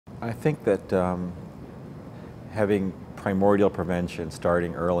I think that having primordial prevention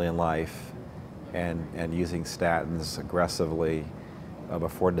starting early in life and using statins aggressively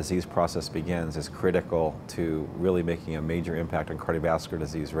before the disease process begins is critical to really making a major impact on cardiovascular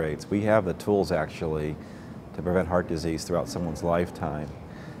disease rates. We have the tools actually to prevent heart disease throughout someone's lifetime.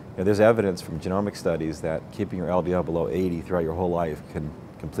 There's evidence from genomic studies that keeping your LDL below 80 throughout your whole life can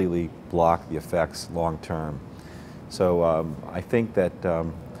completely block the effects long term. So I think that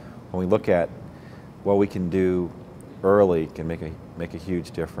when we look at what we can do early can make a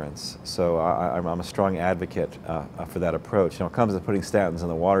huge difference. So I'm a strong advocate for that approach. When it comes to putting statins in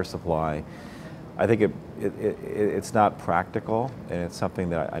the water supply, I think it's not practical, and it's something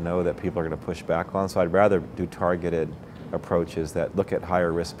that I know that people are going to push back on. So I'd rather do targeted approaches that look at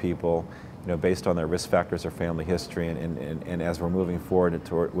higher risk people, based on their risk factors or family history, and as we're moving forward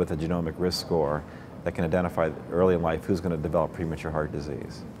with a genomic risk score that can identify early in life who's going to develop premature heart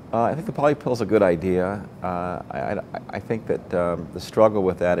disease. I think the poly pill is a good idea. I think that the struggle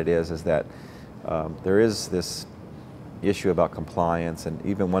with that is that there is this issue about compliance, and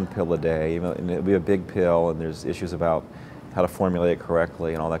even one pill a day, and it'll be a big pill, and there's issues about how to formulate it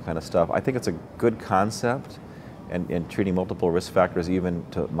correctly and all that kind of stuff. I think it's a good concept, and treating multiple risk factors, even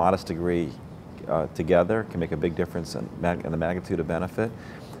to a modest degree together, can make a big difference in the magnitude of benefit.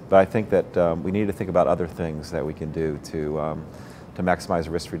 But I think that we need to think about other things that we can do to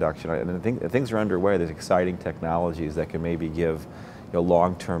maximize risk reduction. And I think things are underway. There's exciting technologies that can maybe give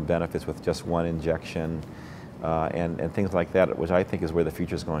long-term benefits with just one injection, and things like that, which I think is where the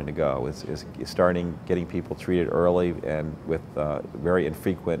future is going to go, is starting getting people treated early and with very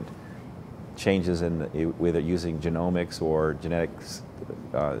infrequent changes in whether using genomics or genetics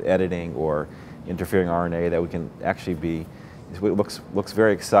editing or interfering RNA, that we can actually be, it looks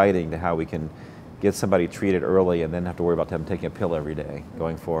very exciting to how we can get somebody treated early and then have to worry about them taking a pill every day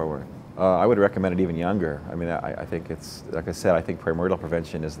going forward. I would recommend it even younger. I mean, I think it's, like I said, I think primordial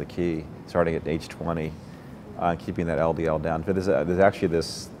prevention is the key, starting at age 20, keeping that LDL down. But there's actually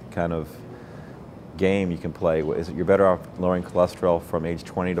this kind of game you can play. You're better off lowering cholesterol from age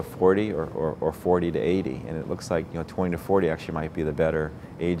 20 to 40 or 40 to 80, and it looks like 20 to 40 actually might be the better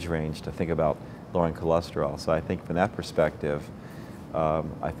age range to think about lowering cholesterol. So I think from that perspective,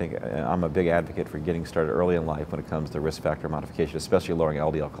 I think I'm a big advocate for getting started early in life when it comes to risk factor modification, especially lowering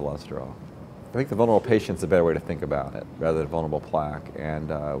LDL cholesterol. I think the vulnerable patient's a better way to think about it rather than vulnerable plaque,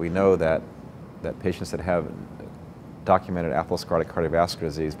 and we know that patients that have documented atherosclerotic cardiovascular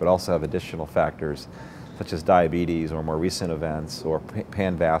disease but also have additional factors such as diabetes or more recent events or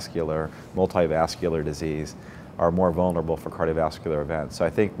panvascular, multivascular disease are more vulnerable for cardiovascular events. So I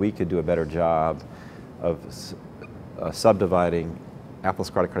think we could do a better job of subdividing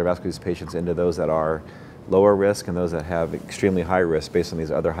atherosclerotic cardiovascular disease patients into those that are lower risk and those that have extremely high risk based on these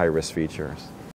other high risk features.